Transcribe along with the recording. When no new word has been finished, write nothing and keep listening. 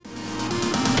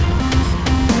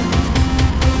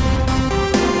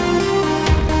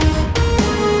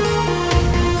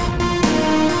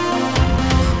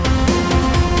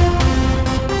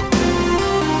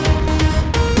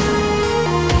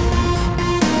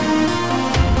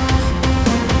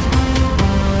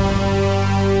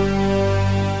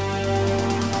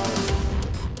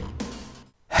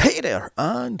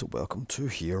and welcome to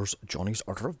Here's Johnny's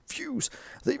Art Reviews,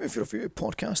 the movie review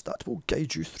podcast that will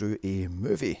guide you through a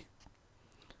movie.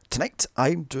 Tonight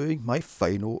I'm doing my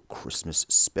final Christmas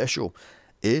special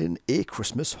in A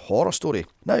Christmas Horror Story.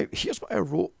 Now, here's what I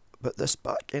wrote about this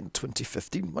back in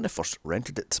 2015 when I first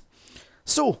rented it.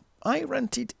 So, I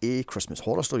rented A Christmas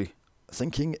Horror Story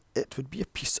thinking it would be a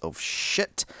piece of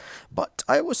shit, but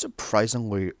I was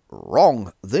surprisingly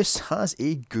wrong. This has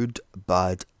a good,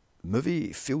 bad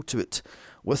movie feel to it,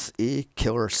 with a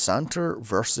killer Santa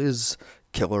versus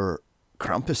killer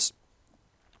Krampus.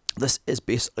 This is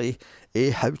basically a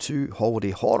how-to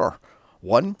holiday horror.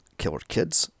 1. Killer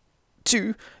kids.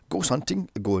 2. Ghost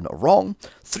hunting going wrong.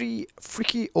 3.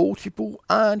 Freaky old people.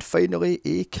 And finally,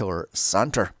 a killer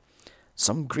Santa.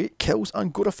 Some great kills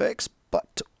and gore effects,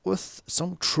 but with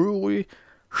some truly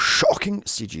shocking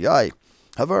CGI.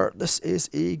 However, this is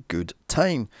a good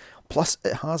time. Plus,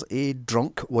 it has a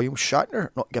drunk William Shatner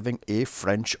not giving a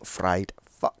French fried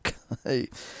fuck.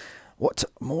 What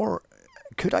more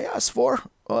could I ask for?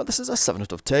 Well, this is a 7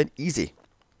 out of 10, easy.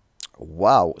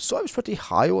 Wow, so I was pretty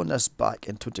high on this back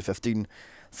in 2015.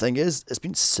 Thing is, it's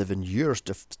been 7 years.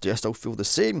 Do I still feel the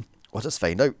same? Let us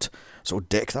find out. So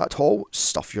deck that hall,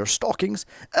 stuff your stockings,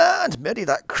 and merry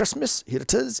that Christmas. Here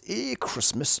it is, A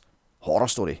Christmas Horror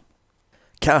Story.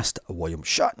 Cast: William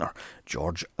Shatner,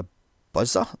 George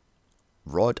Buzza,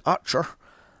 Rod Archer,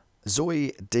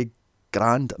 Zoe de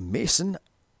Grand Mason,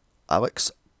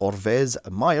 Alex Orvez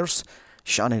Myers,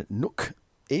 Shannon Nook,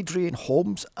 Adrian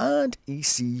Holmes, and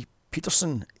E.C.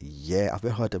 Peterson. Yeah, I've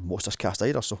never heard of most of this cast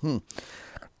either, so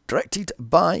Directed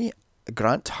by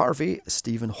Grant Harvey,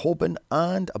 Stephen Hoban,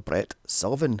 and Brett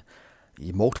Sullivan.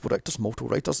 Multiple directors, multiple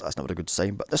writers, that's never a good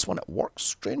sign, but this one it works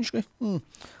strangely.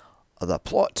 The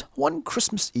plot: one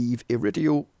Christmas Eve, a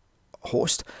radio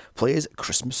host plays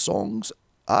Christmas songs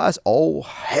as all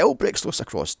hell breaks loose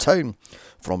across town.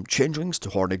 From changelings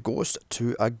to horny ghosts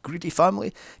to a greedy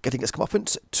family getting its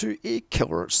comeuppance to a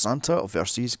killer Santa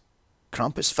versus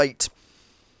Krampus fight.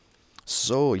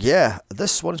 So yeah,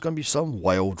 this one is going to be some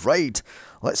wild ride.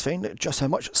 Let's find out just how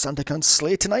much Santa can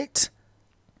slay tonight.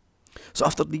 So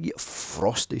after the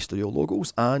frosty studio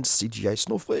logos and CGI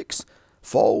snowflakes,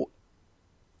 fall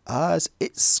as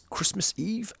It's Christmas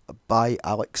Eve by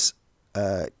Alex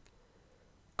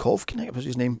Kovkin, I think was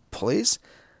his name, plays.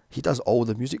 He does all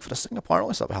the music for this thing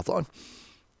apparently, so I have that on.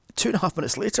 2.5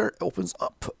 minutes later, it opens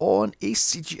up on a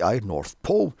CGI North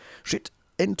Pole, straight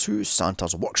into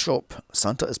Santa's workshop.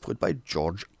 Santa is played by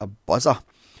George Buzza.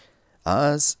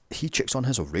 As he checks on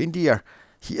his reindeer,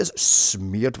 he is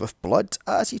smeared with blood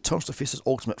as he turns to face his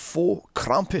ultimate foe,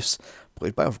 Krampus,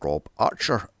 played by Rob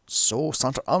Archer. So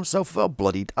Santa arms himself with a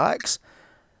bloodied axe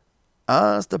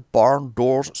as the barn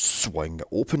doors swing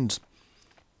open.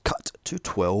 Cut to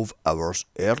 12 hours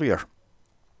earlier.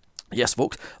 Yes,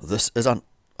 folks, this is what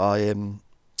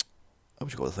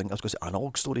would you call the thing? I was going to say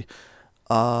analog story.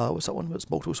 What's that one? It's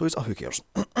multiple stories. Who cares?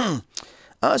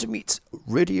 As we meet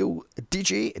radio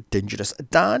DJ Dangerous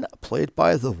Dan, played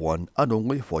by the one and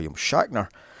only William Shatner.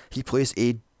 He plays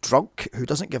a drunk who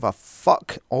doesn't give a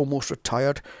fuck, almost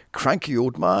retired, cranky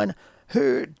old man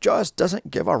who just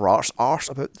doesn't give a rat's arse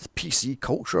about the PC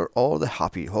culture or the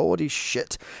happy holiday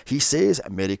shit. He says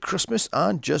Merry Christmas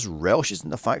and just relishes in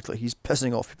the fact that he's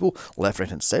pissing off people left, right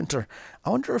and centre. I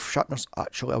wonder if Shatner's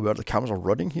actually aware the cameras are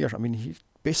running here. I mean, he's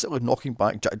basically knocking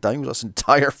back Jack Daniels this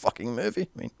entire fucking movie.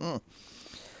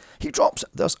 He drops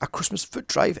there's a Christmas food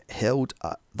drive held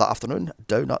that afternoon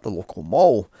down at the local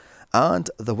mall, and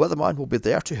the weatherman will be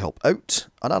there to help out.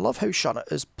 And I love how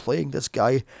Shatner is playing this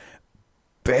guy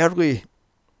barely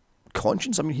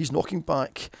conscious. I mean, he's knocking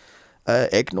back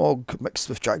eggnog mixed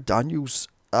with Jack Daniels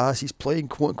as he's playing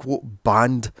quote-unquote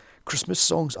banned Christmas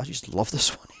songs. I just love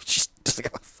this one. He just doesn't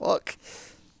give a fuck.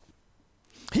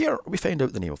 Here we find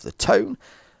out the name of the town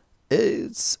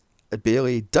is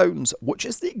Bailey Downs, which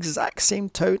is the exact same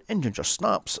town in Ginger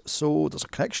Snaps. So there's a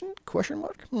connection? Question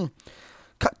mark?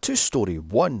 Cut to story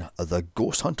 1, The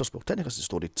Ghost Hunters. Well, technically it's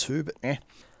story 2, but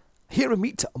Here we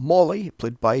meet Molly,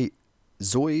 played by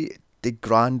Zoe de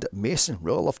Grand Mason.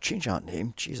 Really love changing that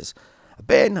name, Jesus.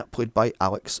 Ben, played by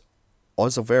Alex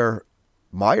Oziver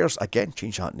Myers. Again,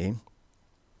 change that name.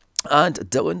 And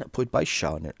Dylan, played by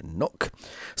Shannon Nook.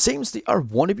 Seems they are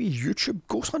wannabe YouTube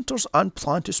ghost hunters and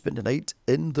plan to spend the night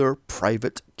in their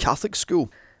private Catholic school.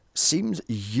 Seems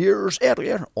years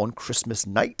earlier, on Christmas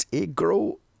night, a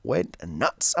girl went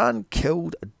nuts and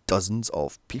killed dozens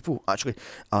of people. Actually,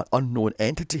 an unknown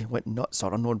entity went nuts, or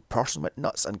an unknown person went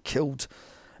nuts and killed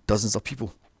dozens of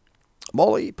people.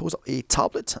 Molly pulls up a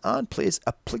tablet and plays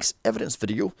a police evidence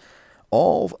video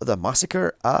of the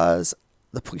massacre as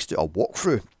the police do a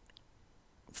walkthrough.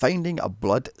 finding a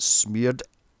blood smeared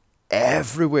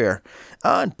everywhere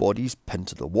and bodies pinned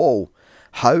to the wall.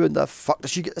 How in the fuck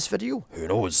did she get this video? Who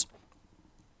knows?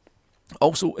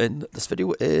 Also in this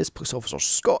video is Police Officer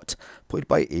Scott, played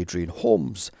by Adrian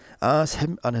Holmes, as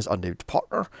him and his unnamed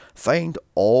partner find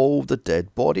all the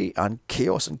dead body and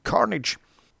chaos and carnage.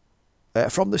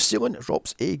 From the ceiling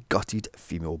drops a gutted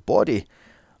female body.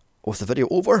 With the video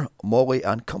over, Molly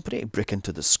and company break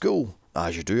into the school.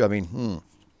 As you do,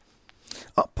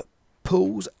 Up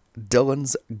pulls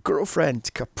Dylan's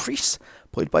girlfriend, Caprice,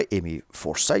 played by Amy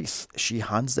Forsyth. She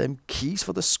hands them keys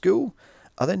for the school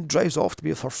and then drives off to be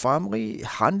with her family.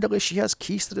 Handily, she has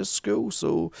keys to the school,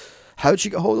 so how'd she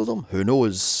get hold of them? Who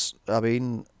knows? Cut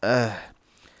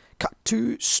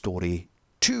to story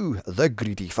 2, The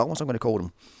Greedy Films, I'm going to call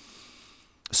them.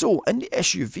 So, in the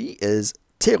SUV is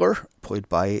Taylor, played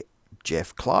by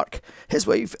Jeff Clark, his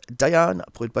wife Diane,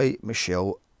 played by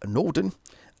Michelle Nolden,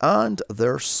 and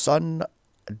their son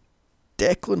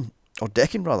Declan,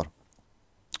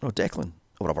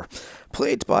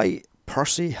 played by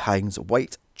Percy Hines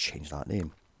White. Change that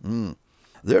name.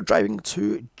 They're driving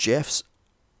to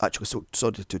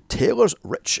to Taylor's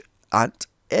rich aunt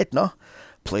Edna,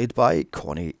 played by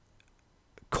Connie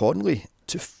Conley,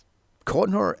 to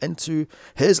con her into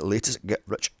his latest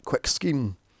get-rich-quick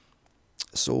scheme.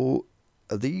 So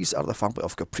these are the family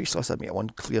of Caprice. Let's make one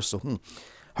clear. So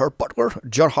her butler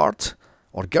Gerhard,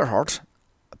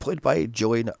 played by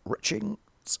Julian Richings,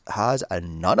 has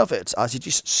none of it, as he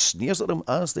just sneers at them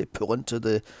as they pull into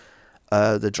the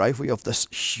driveway of this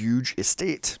huge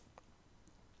estate.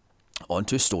 On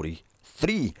to story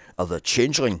 3, The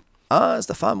Changeling. As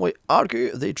the family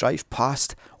argue, they drive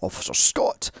past Officer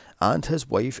Scott and his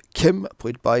wife Kim,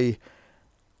 played by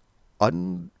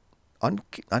Unike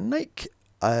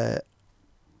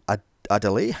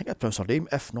Adelaide, I think I pronounced her name.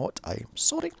 If not, I'm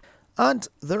sorry. And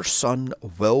their son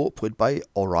Will, played by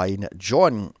Orion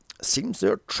John. Seems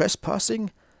they're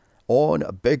trespassing on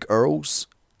Big Earl's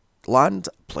land,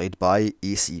 played by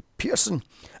A.C. Pearson,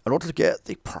 in order to get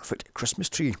the perfect Christmas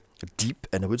tree. Deep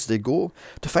in the woods they go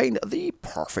to find the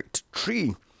perfect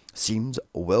tree. Seems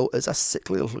Will is a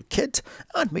sickly little kid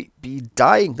and might be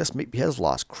dying. This might be his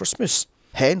last Christmas,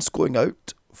 hence going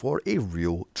out for a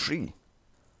real tree.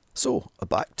 So,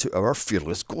 back to our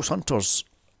fearless ghost hunters.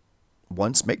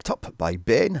 Once mic'd up by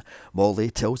Ben, Molly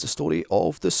tells the story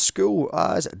of the school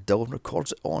as Dylan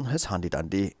records it on his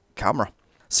handy-dandy camera.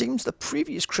 Seems the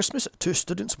previous Christmas, 2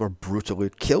 students were brutally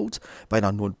killed by an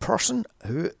unknown person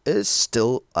who is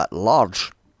still at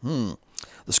large. The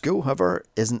school, however,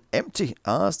 isn't empty,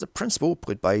 as the principal,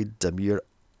 played by Damir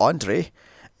Andre,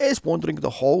 is wandering the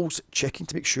halls, checking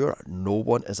to make sure no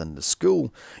one is in the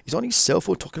school. He's on his cell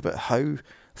phone talking about how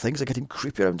things are getting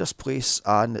creepy around this place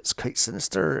and it's quite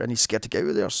sinister and he's scared to get out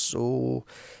of there, so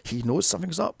he knows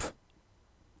something's up.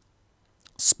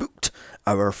 Spooked,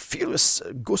 our fearless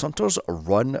ghost hunters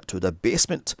run to the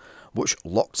basement, which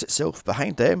locks itself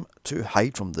behind them to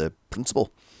hide from the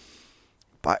principal.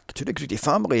 Back to the Greedy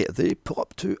family, they pull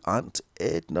up to Aunt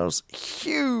Edna's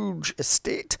huge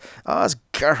estate as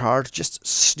Gerhard just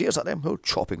sneers at them while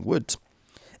chopping wood.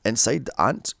 Inside, the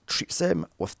aunt treats them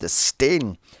with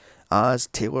disdain as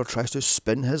Taylor tries to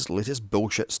spin his latest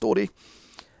bullshit story.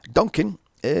 Duncan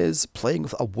is playing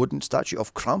with a wooden statue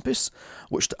of Krampus,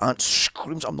 which the aunt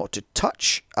screams at him not to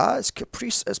touch, as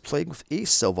Caprice is playing with a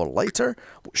silver lighter,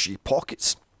 which she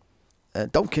pockets.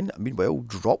 Duncan, meanwhile,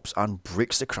 drops and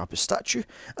breaks the Krampus statue,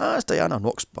 as Diana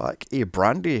knocks back a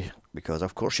brandy, because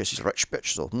of course she's a rich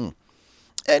bitch, so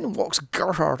In walks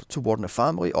Gerhard to warn the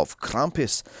family of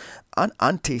Krampus, an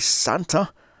anti-Santa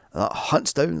that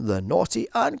hunts down the naughty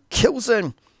and kills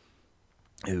him.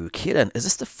 Okay then, is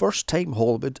this the first time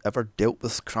Hollywood ever dealt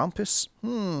with Krampus?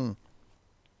 On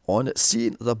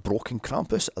seeing the broken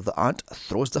Krampus, the aunt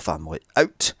throws the family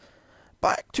out.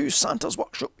 Back to Santa's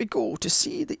workshop we go to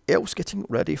see the elves getting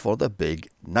ready for the big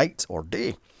night or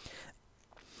day.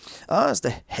 As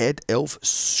the head elf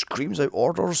screams out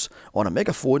orders on a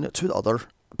megaphone to the other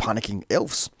panicking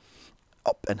elves.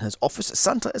 Up in his office,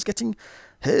 Santa is getting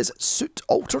his suit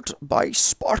altered by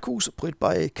Sparkles, played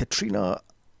by Katrina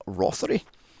Rothery,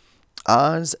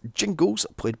 as Jingles,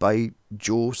 played by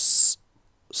Joe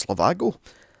Slavago.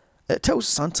 It tells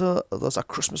Santa there's a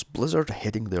Christmas blizzard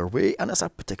heading their way, and it's a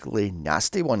particularly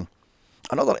nasty one.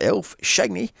 Another elf,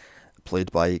 Shiny,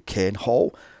 played by Ken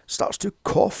Hall, starts to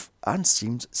cough and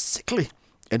seems sickly.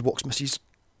 In walks Mrs.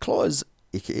 Claus,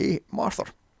 aka Martha,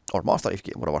 or Martha if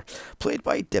you get whatever, played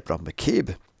by Deborah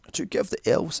McCabe, to give the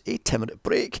elves a 10-minute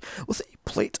break with a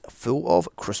plate full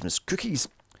of Christmas cookies.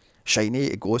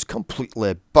 Shiny goes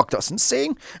completely bugged us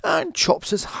insane and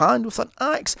chops his hand with an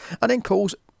axe and then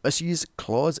calls Mrs.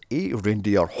 Claus, a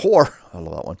reindeer whore. I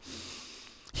love that one.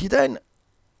 He then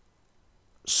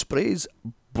sprays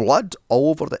blood all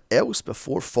over the elves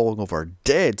before falling over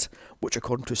dead, which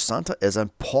according to Santa is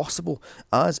impossible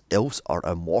as elves are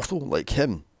immortal like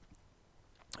him.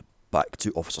 Back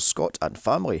to Officer Scott and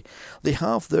family. They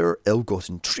have their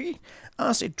ill-gotten tree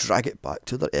as they drag it back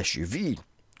to their SUV.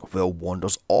 Will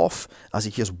wanders off as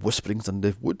he hears whisperings in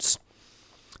the woods.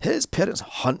 His parents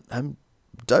hunt him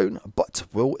down, but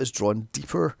Will is drawn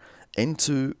deeper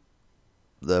into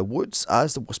the woods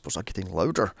as the whispers are getting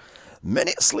louder.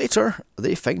 Minutes later,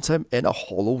 they find him in a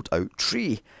hollowed out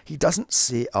tree. He doesn't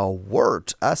say a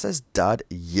word as his dad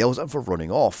yells at him for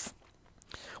running off.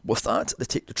 With that, they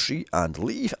take the tree and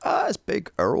leave as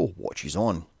Big Earl watches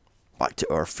on. Back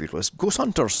to our fearless ghost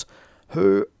hunters,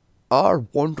 who are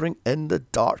wandering in the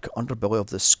dark underbelly of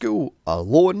the school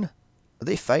alone.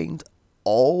 They find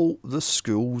all the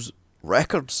school's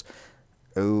records.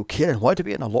 Oh, Karen, why do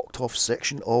we in a locked off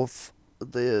section of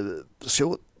the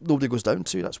school that nobody goes down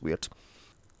to? That's weird.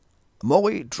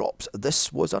 Molly drops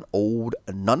this was an old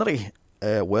nunnery,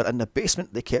 where in the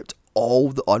basement they kept all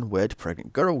the unwed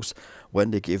pregnant girls.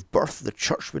 When they gave birth, the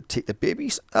church would take the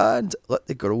babies and let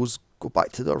the girls go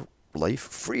back to their life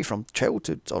free from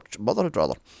childhood, or motherhood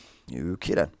rather.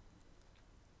 Okay then.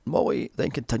 Molly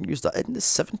then continues that in the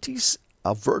 70s,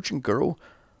 a virgin girl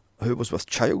who was with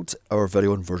child, our very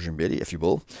own Virgin Mary, if you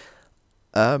will,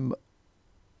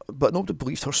 but nobody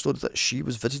believed her story that she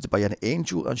was visited by an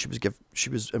angel and she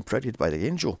was impregnated by the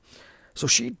angel. So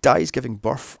she dies giving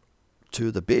birth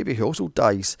to the baby, who also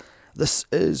dies. This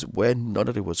is when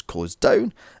nunnery was closed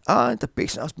down and the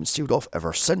basement has been sealed off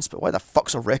ever since. But why the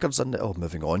fuck's are records in it? Oh,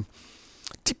 moving on.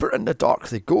 Deeper in the dark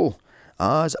they go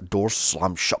as doors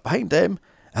slam shut behind them.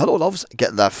 Hello, loves,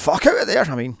 get the fuck out of there.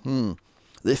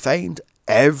 They find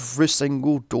every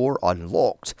single door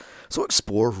unlocked, so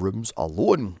explore rooms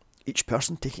alone, each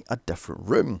person taking a different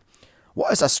room. What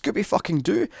does a Scooby fucking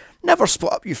do? Never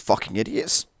split up, you fucking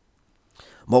idiots.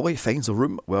 Molly finds a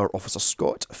room where Officer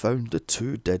Scott found the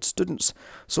two dead students,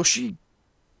 so she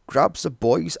grabs the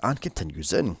boys and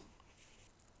continues in.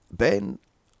 Ben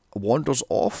wanders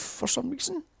off for some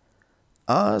reason,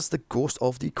 as the ghost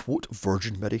of the, quote,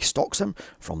 Virgin Mary stalks him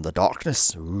from the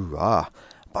darkness.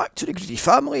 Back to the Greedy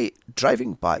family,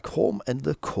 driving back home in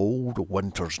the cold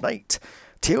winter's night.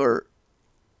 Taylor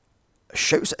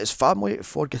shouts at his family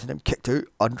for getting him kicked out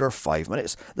under 5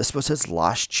 minutes. This was his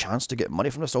last chance to get money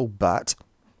from this old bat,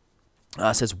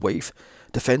 as his wife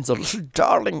defends her little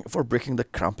darling for breaking the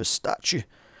Krampus statue.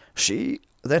 She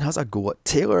then has a go at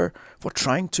Taylor for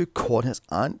trying to con his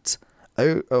aunt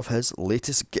out of his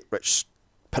latest get-rich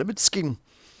pyramid scheme.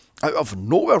 Out of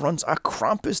nowhere runs a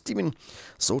Krampus demon,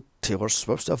 so Taylor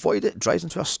swerves to avoid it, drives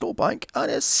into a snowbank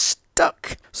and is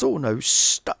stuck. So now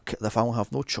stuck, the family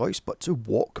have no choice but to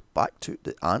walk back to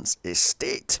the aunt's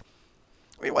estate.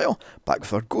 Meanwhile, back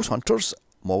with our ghost hunters,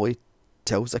 Molly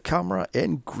tells the camera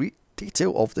in great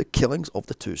detail of the killings of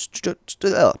the two students,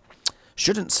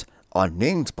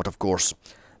 unnamed, but of course.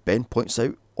 Ben points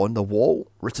out on the wall,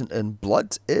 written in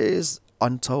blood, is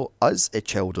until us a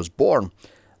child is born.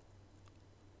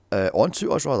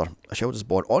 Onto us, a child is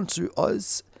born. Onto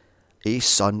us, a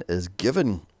son is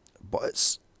given, but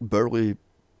it's barely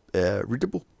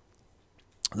readable.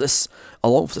 This,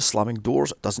 along with the slamming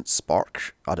doors, doesn't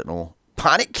spark,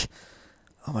 panic.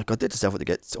 Oh my god, they deserve what they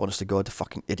get, honest to god,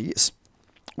 fucking idiots.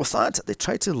 With that, they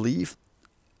try to leave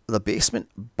the basement,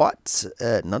 but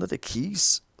none of the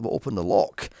keys will open the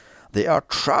lock. They are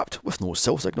trapped with no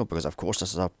cell signal, because of course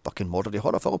this is a fucking modern day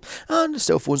horror film, and the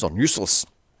cell phones are useless.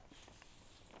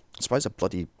 I'm surprised the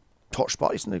bloody torch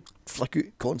batteries and they flick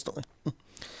out constantly.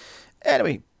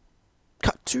 Anyway,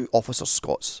 cut to Officer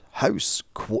Scott's house.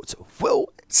 Quote,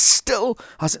 Will still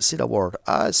hasn't said a word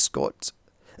as Scott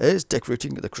is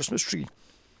decorating the Christmas tree.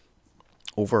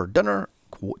 Over dinner,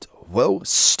 quote, Will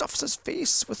stuffs his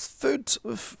face with food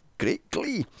with great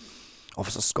glee.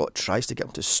 Officer Scott tries to get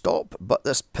him to stop, but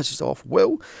this pisses off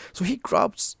Will, so he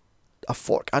grabs a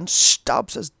fork and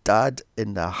stabs his dad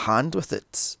in the hand with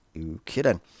it. Okay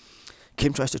then.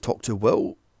 Kim tries to talk to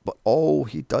Will, but all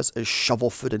he does is shovel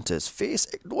food into his face,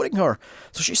 ignoring her,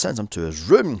 so she sends him to his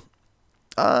room.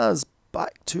 As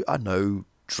back to a now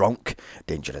drunk,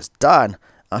 dangerous Dan,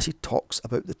 as he talks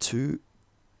about the two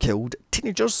killed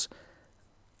teenagers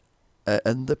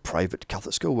in the private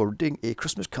Catholic school. We're reading a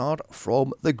Christmas card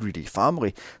from the Greedy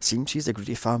family. Seems he's the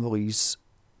Greedy family's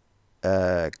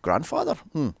grandfather.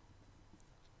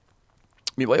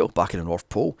 Meanwhile, back in the North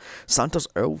Pole, Santa's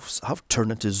elves have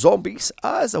turned into zombies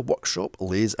as the workshop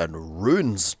lays in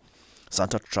ruins.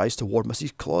 Santa tries to warn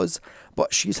Mrs. Claus,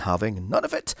 but she's having none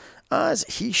of it as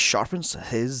he sharpens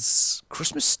his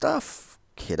Christmas staff.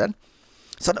 Okay then.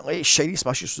 Suddenly, Shiny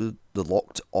smashes through the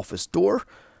locked office door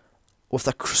with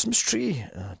a Christmas tree.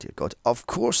 Oh dear God. Of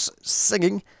course,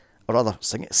 saying,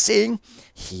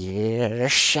 "Here,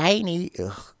 Shiny."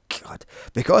 Ugh, God.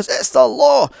 Because it's the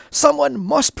law. Someone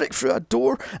must break through a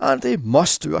door and they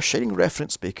must do a Shining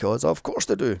reference because of course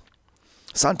they do.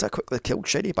 Santa quickly killed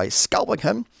Shiny by scalping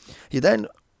him. He then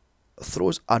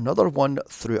throws another one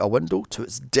through a window to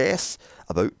its death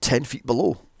about 10 feet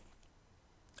below.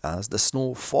 As the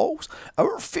snow falls,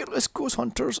 our fearless ghost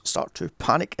hunters start to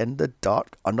panic in the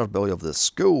dark underbelly of the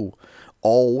school.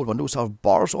 All the windows have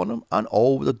bars on them and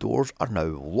all the doors are now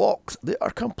locked. They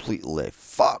are completely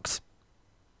fucked.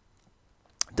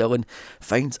 Dylan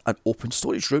finds an open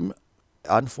storage room,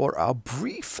 and for a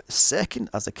brief second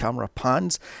as the camera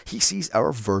pans, he sees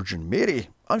our Virgin Mary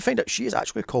and finds out she is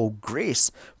actually called Grace,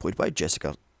 played by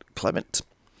Jessica Clement.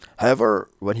 However,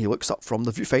 when he looks up from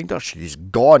the viewfinder, she's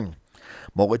gone.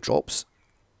 Molly drops.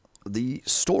 The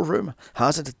storeroom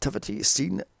has a nativity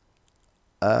scene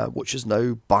which is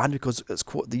now banned because it's,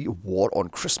 quote, the war on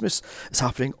Christmas is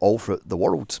happening all throughout the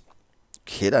world.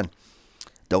 Okay then.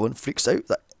 Dylan freaks out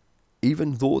that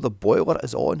even though the boiler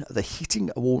is on, the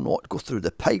heating will not go through the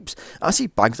pipes as he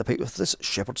bangs the pipe with this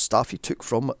shepherd's staff he took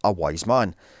from a wise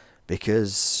man.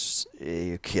 Because,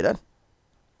 okay then.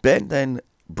 Ben then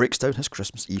breaks down his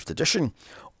Christmas Eve tradition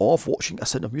of watching A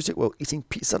Sound of Music while eating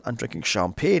pizza and drinking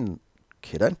champagne.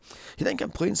 Okay then. He then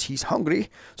complains he's hungry,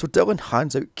 so Dylan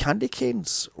hands out candy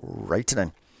canes. Writing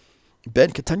in.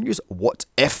 Ben continues, what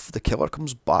if the killer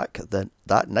comes back then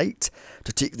that night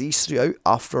to take these three out?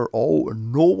 After all,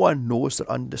 no one knows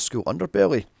they're in the school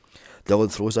underbelly.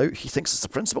 Dylan throws out he thinks it's the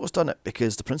principal who's done it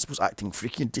because the principal's acting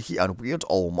freaky and dicky and weird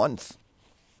all month.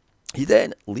 He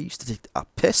then leaves to take a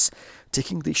piss,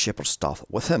 taking the shepherd's staff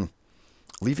with him,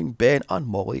 leaving Ben and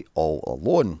Molly all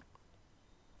alone.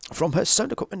 From his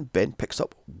sound equipment, Ben picks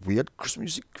up weird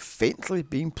Christmas music faintly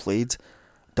being played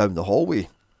down the hallway.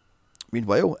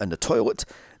 Meanwhile, in the toilet,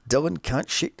 Dylan can't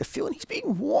shake the feeling he's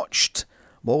being watched.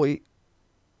 Molly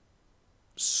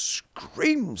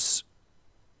screams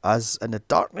as in the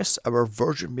darkness our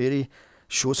Virgin Mary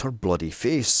shows her bloody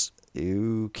face.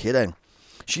 Okay then.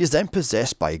 She is then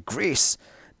possessed by Grace.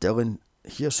 Dylan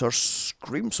hears her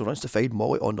scream, so runs to find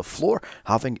Molly on the floor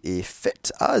having a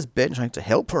fit as Ben trying to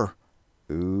help her.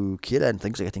 Okay then,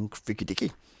 things are getting freaky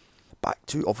deaky. Back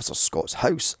to Officer Scott's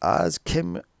house as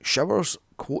Kim showers,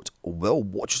 quote, Will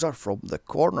watches her from the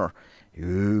corner.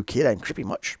 Okay then, creepy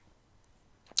much.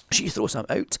 She throws him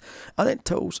out and then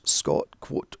tells Scott,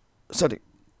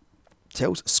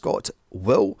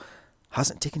 Will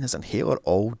hasn't taken his inhaler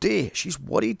all day. She's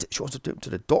worried. She wants to take him to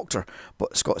the doctor,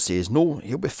 but Scott says no,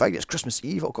 he'll be fine. It's Christmas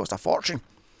Eve, it'll cost a fortune.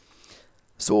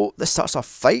 So this starts a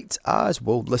fight as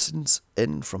Will listens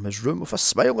in from his room with a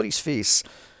smile on his face.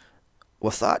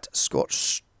 With that, Scott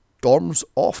storms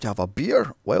off to have a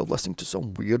beer while listening to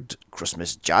some weird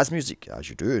Christmas jazz music, as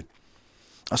you do.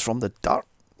 As from the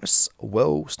darkness,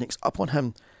 Will sneaks up on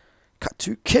him. Cut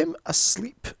to Kim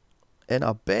asleep in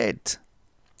a bed.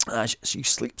 As she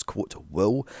sleeps, quote,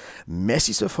 Will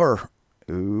messes with her.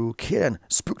 Okay then,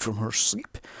 spooked from her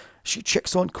sleep, she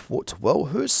checks on, quote, Will,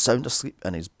 who's sound asleep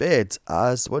in his bed,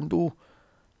 as the window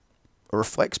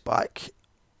reflects back.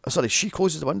 She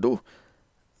closes the window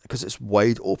because it's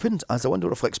wide open. As the window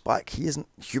reflects back, he isn't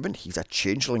human, he's a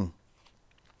changeling.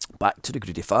 Back to the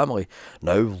Greedy family,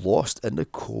 now lost in the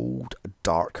cold,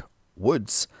 dark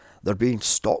woods. They're being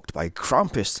stalked by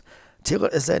Krampus. Taylor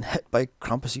is then hit by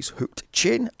Krampus's hooked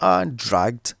chain and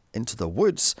dragged into the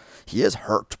woods. He is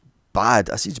hurt bad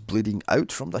as he's bleeding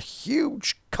out from the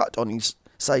huge cut on his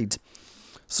side.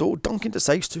 So Duncan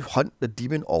decides to hunt the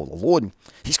demon all alone.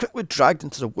 He's quickly dragged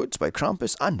into the woods by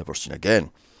Krampus and never seen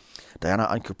again. Diana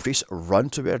and Caprice run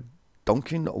to where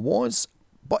Duncan was,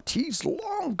 but he's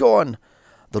long gone.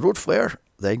 The road flare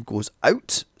then goes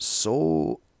out,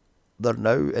 so they're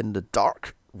now in the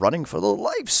dark, running for their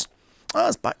lives.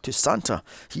 As back to Santa,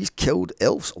 he's killed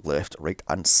elves left, right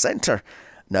and centre.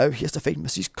 Now he has to find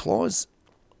Mrs. Claus.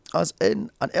 As in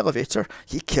an elevator,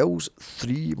 he kills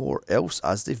 3 more elves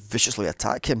as they viciously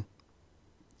attack him.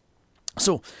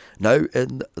 So, now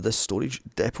in the storage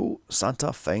depot,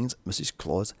 Santa finds Mrs.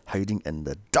 Claus hiding in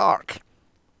the dark.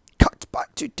 Cut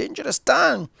back to Dangerous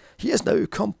Dan. He is now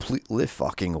completely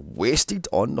fucking wasted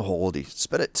on the holiday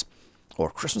spirit. Or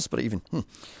Christmas spirit even.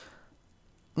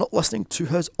 Not listening to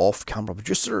his off-camera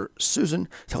producer, Susan,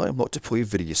 telling him not to play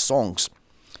various songs.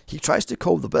 He tries to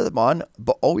call the weatherman,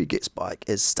 but all he gets back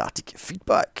is static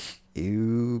feedback.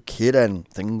 Okay then,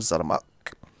 things are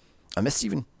a miss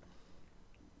even.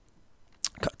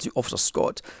 Cut to Officer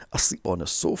Scott asleep on the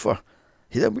sofa.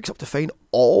 He then wakes up to find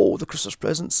all the Christmas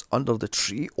presents under the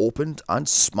tree opened and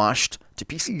smashed to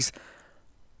pieces.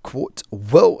 Quote,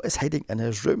 Will is hiding in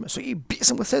his room, so he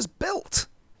beats him with his belt.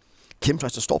 Kim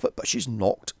tries to stop it, but she's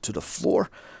knocked to the floor,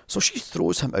 so she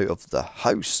throws him out of the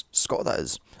house, Scott that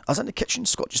is. As in the kitchen,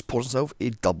 Scott just pours himself a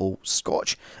double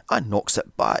scotch and knocks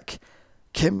it back.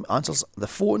 Kim answers the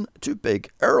phone to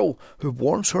Big Earl, who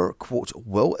warns her, quote,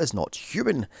 Will is not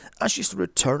human, and she's to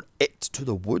return it to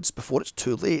the woods before it's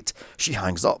too late. She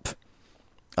hangs up.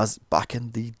 As back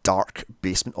in the dark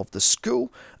basement of the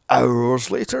school,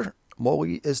 hours later,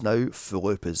 Molly is now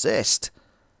fully possessed.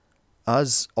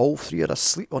 As all three are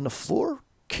asleep on the floor,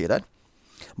 Kieran,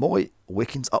 Molly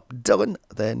wakens up Dylan,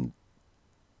 then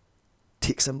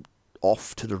takes him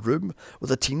off to the room where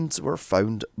the teens were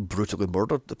found brutally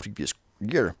murdered the previous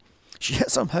year. She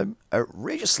hits on him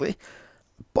outrageously,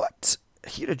 but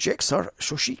he rejects her,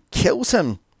 so she kills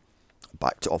him.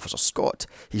 Back to Officer Scott.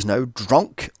 He's now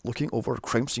drunk, looking over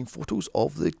crime scene photos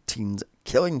of the teens'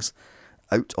 killings.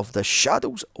 Out of the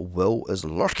shadows, Will is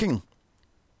lurking.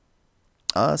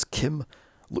 As Kim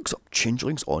looks up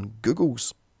changelings on Google,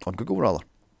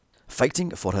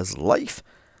 fighting for his life,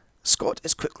 Scott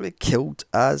is quickly killed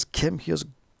as Kim hears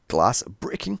glass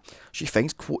breaking. She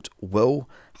finds, quote, Will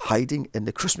hiding in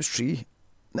the Christmas tree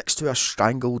next to a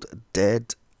strangled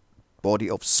dead body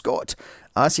of Scott.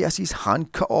 As he has his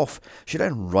hand cut off, she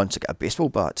then runs to get a baseball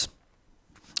bat.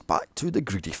 Back to the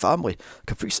greedy family.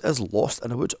 Caprice is lost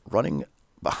in the woods running,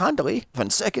 but handily, within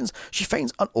seconds, she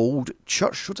finds an old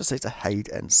church, so decides to hide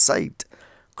inside.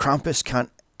 Krampus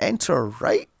can't enter,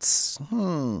 right?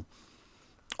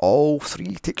 All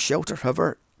three take shelter,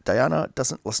 however, Diana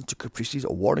doesn't listen to Caprice's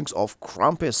warnings of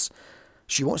Krampus.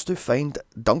 She wants to find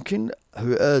Duncan,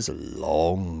 who is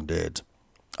long dead.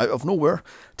 Out of nowhere,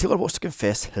 Taylor wants to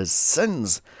confess his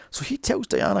sins, so he tells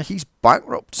Diana he's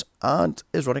bankrupt and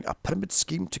is running a pyramid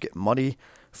scheme to get money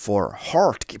for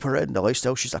her to keep her in the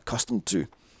lifestyle she's accustomed to.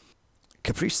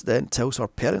 Caprice then tells her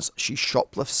parents she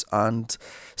shoplifts and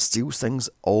steals things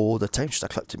all the time. She's a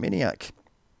kleptomaniac.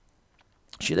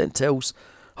 She then tells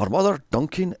her mother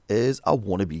Duncan is a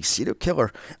wannabe serial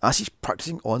killer as he's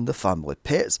practicing on the family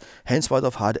pets, hence why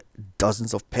they've had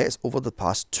dozens of pets over the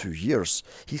past 2 years.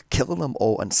 He's killing them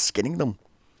all and skinning them.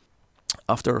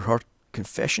 After her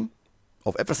confession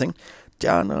of everything,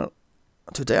 Diana,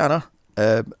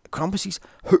 Krampus's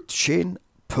hooked Shane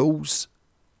pulls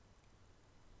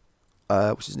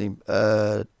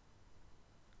Taylor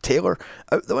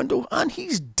out the window and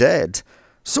he's dead.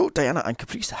 So Diana and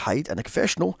Caprice hide in a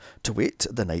confessional to wait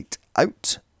the night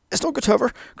out. It's not good,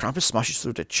 however. Krampus smashes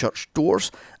through the church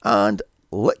doors and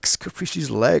licks Caprice's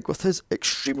leg with his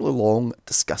extremely long,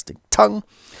 disgusting tongue.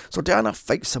 So Diana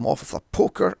fights him off with a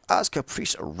poker as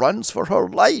Caprice runs for her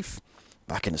life.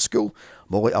 Back in the school,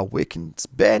 Molly awakens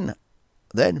Ben,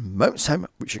 then mounts him,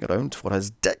 reaching around for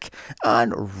his dick,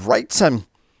 and rights him.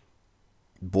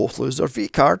 Both lose their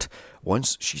V-card.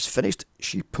 Once she's finished,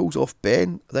 she pulls off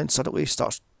Ben, then suddenly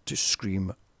starts to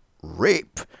scream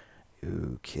rape.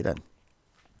 Okay then.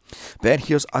 Ben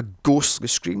hears a ghostly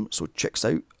scream, so checks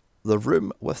out the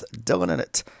room with Dylan in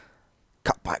it.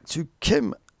 Cut back to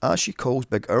Kim as she calls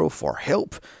Big Earl for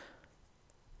help.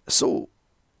 So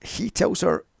he tells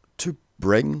her to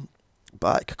bring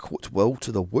back, quote, Will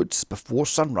to the woods before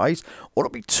sunrise, or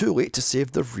it'll be too late to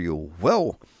save the real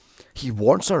Will. He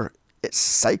warns her it's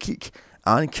psychic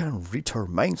and can read her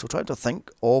mind, so trying to think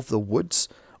of the woods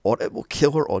or it will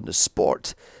kill her on the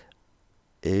spot.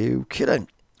 Okay then.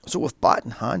 So with bat in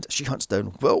hand, she hunts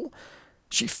down Will.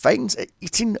 She finds it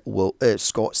eating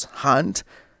Scott's hand,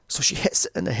 so she hits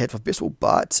it in the head with a baseball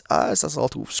bat as there's a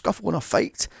little scuffle in a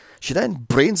fight. She then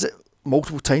brains it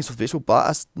multiple times with a baseball bat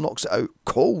as knocks it out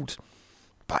cold.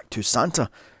 Back to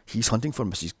Santa. He's hunting for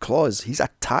Mrs. Claus. He's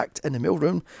attacked in the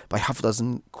mailroom by half a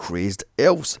dozen crazed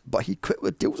elves, but he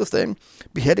quickly deals with them,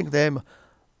 beheading them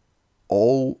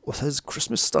all with his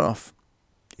Christmas staff.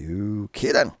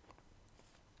 Okay then.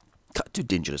 Cut to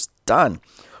Dangerous Dan,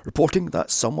 reporting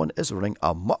that someone is running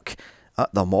amok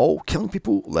at the mall, killing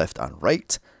people left and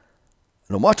right.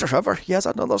 No matter, however, he has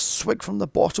another swig from the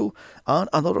bottle and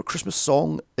another Christmas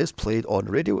song is played on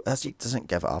the radio as he doesn't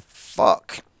give a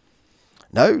fuck.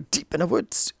 Now, deep in the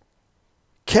woods,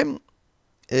 Kim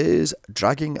is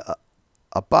dragging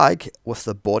a bag with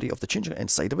the body of the changeling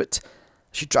inside of it.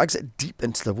 She drags it deep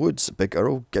into the woods. Big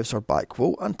Earl gives her back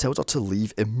Will and tells her to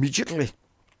leave immediately.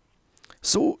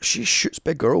 So she shoots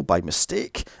Big Earl by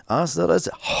mistake, as there is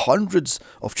hundreds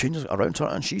of changelings around her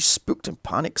and she's spooked and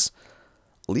panics,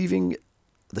 leaving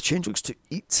the changelings to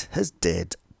eat his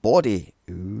dead body.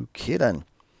 Okay then.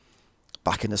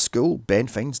 Back in the school, Ben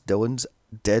finds Dylan's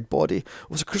dead body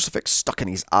with a crucifix stuck in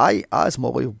his eye. As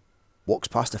Molly walks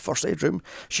past the first aid room,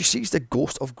 she sees the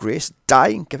ghost of Grace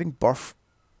dying, giving birth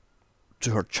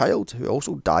to her child, who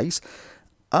also dies,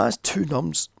 as two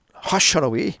nuns hush her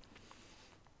away.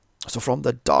 So from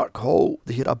the dark hall,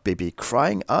 they hear a baby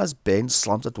crying as Ben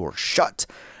slams the door shut.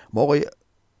 Molly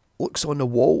looks on the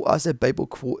wall as the Bible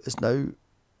quote is now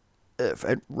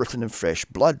written in fresh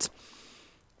blood.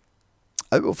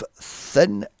 Out of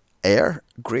thin air,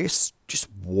 Grace just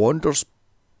wanders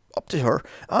up to her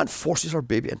and forces her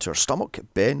baby into her stomach.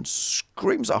 Ben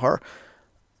screams at her.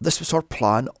 This was her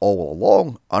plan all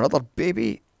along. Another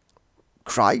baby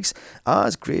cries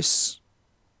as Grace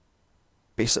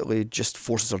basically just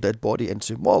forces her dead body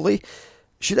into Molly.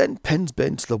 She then pins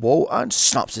Ben to the wall and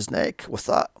snaps his neck. With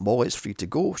that, Molly is free to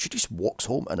go. She just walks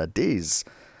home in a daze.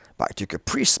 Back to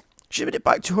Caprice. She made it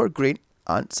back to her great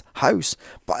aunt's house,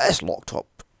 but it's locked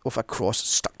up with a cross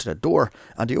stuck to the door,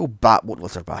 and the old bat won't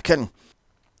let her back in.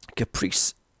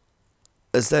 Caprice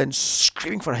is then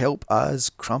screaming for help as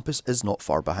Krampus is not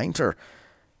far behind her.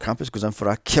 Krampus goes in for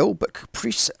a kill, but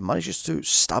Caprice manages to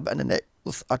stab it in the neck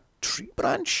with a tree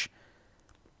branch.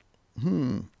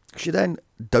 She then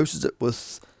douses it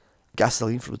with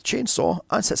gasoline from the chainsaw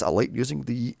and sets it alight using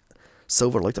the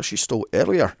silver lighter she stole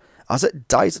earlier. As it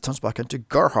dies, it turns back into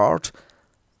Gerhard,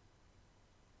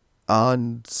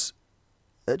 and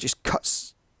it just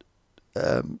cuts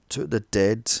to the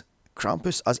dead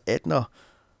Krampus as Edna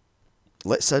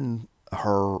lets in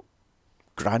her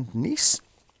grandniece.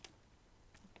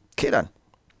 Okay then,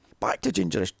 back to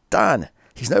Gingerish Dan.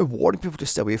 He's now warning people to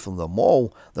stay away from the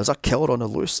mall. There's a killer on the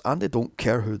loose and they don't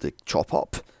care who they chop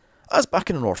up. As back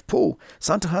in the North Pole,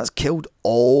 Santa has killed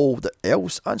all the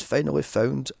elves and finally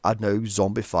found a now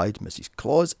zombified Mrs.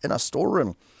 Claus in a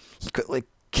storeroom. He quickly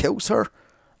kills her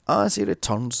as he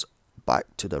returns back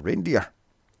to the reindeer,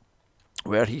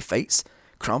 where he fights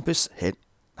Krampus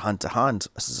hand to hand.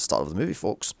 This is the start of the movie,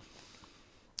 folks.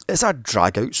 It's a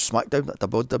drag-out smackdown that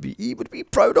WWE would be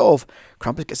proud of.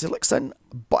 Krampus gets his licks in,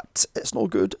 but it's no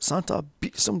good. Santa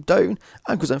beats him down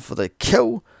and goes in for the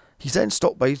kill. He's then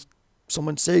stopped by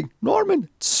someone saying, "Norman,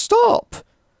 stop!"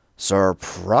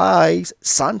 Surprise!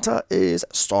 Santa is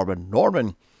Stormin'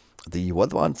 Norman, the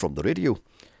weatherman from the radio.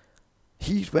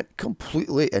 He went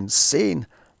completely insane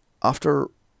after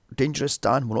Dangerous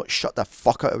Dan will not shut the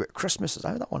fuck out about Christmas. Is that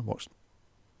how that one works?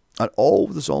 And all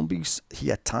the zombies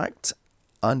he attacked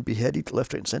and beheaded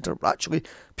left, right and centre were actually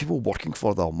people working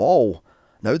for the mall.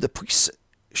 Now the police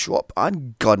show up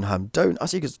and gun him down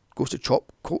as he goes to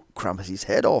chop Krampus'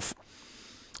 head off.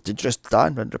 Dangerous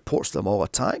Dan then reports the mall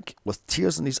attack with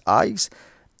tears in his eyes,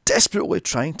 desperately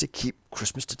trying to keep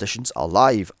Christmas traditions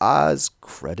alive as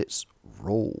credits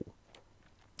roll.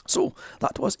 So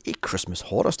that was A Christmas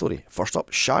Horror Story. First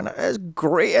up, Shanna is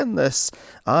great in this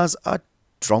as a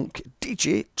drunk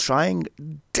DJ trying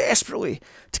desperately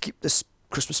to keep this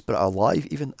Christmas spirit alive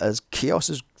even as chaos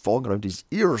is falling around his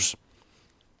ears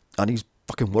and his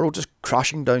fucking world just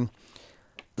crashing down.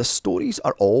 The stories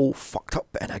are all fucked up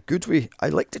but in a good way. I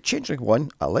like the Changeling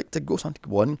one, I like the Ghost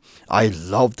Hunting one, I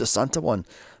love the Santa one,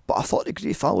 but I thought the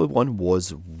Grey Family one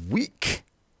was weak.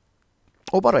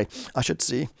 Oh, by the way, I should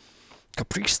say,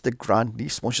 Caprice, the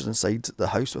grandniece, once she's inside the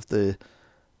house with the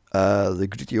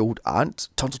greedy old aunt,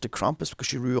 turns into Krampus because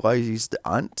she realises the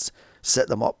aunt set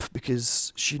them up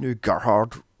because she knew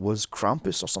Gerhard was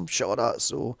Krampus or some shit like that.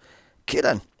 So, okay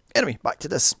then. Anyway, back to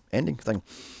this ending thing.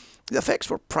 The effects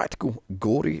were practical,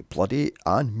 gory, bloody,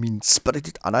 and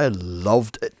mean-spirited, and I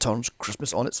loved it turns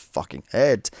Christmas on its fucking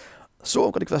head. So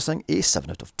I'm going to give this thing a 7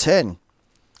 out of 10.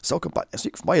 So I'll come back next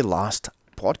week for my last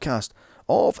podcast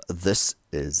of This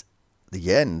Is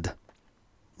The End.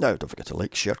 Now, don't forget to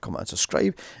like, share, comment and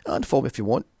subscribe, and follow me if you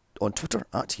want on Twitter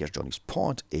at Here's Johnny's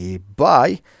Pod.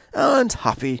 Bye, and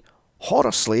happy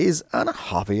horror slays and a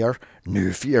happier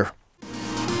new year.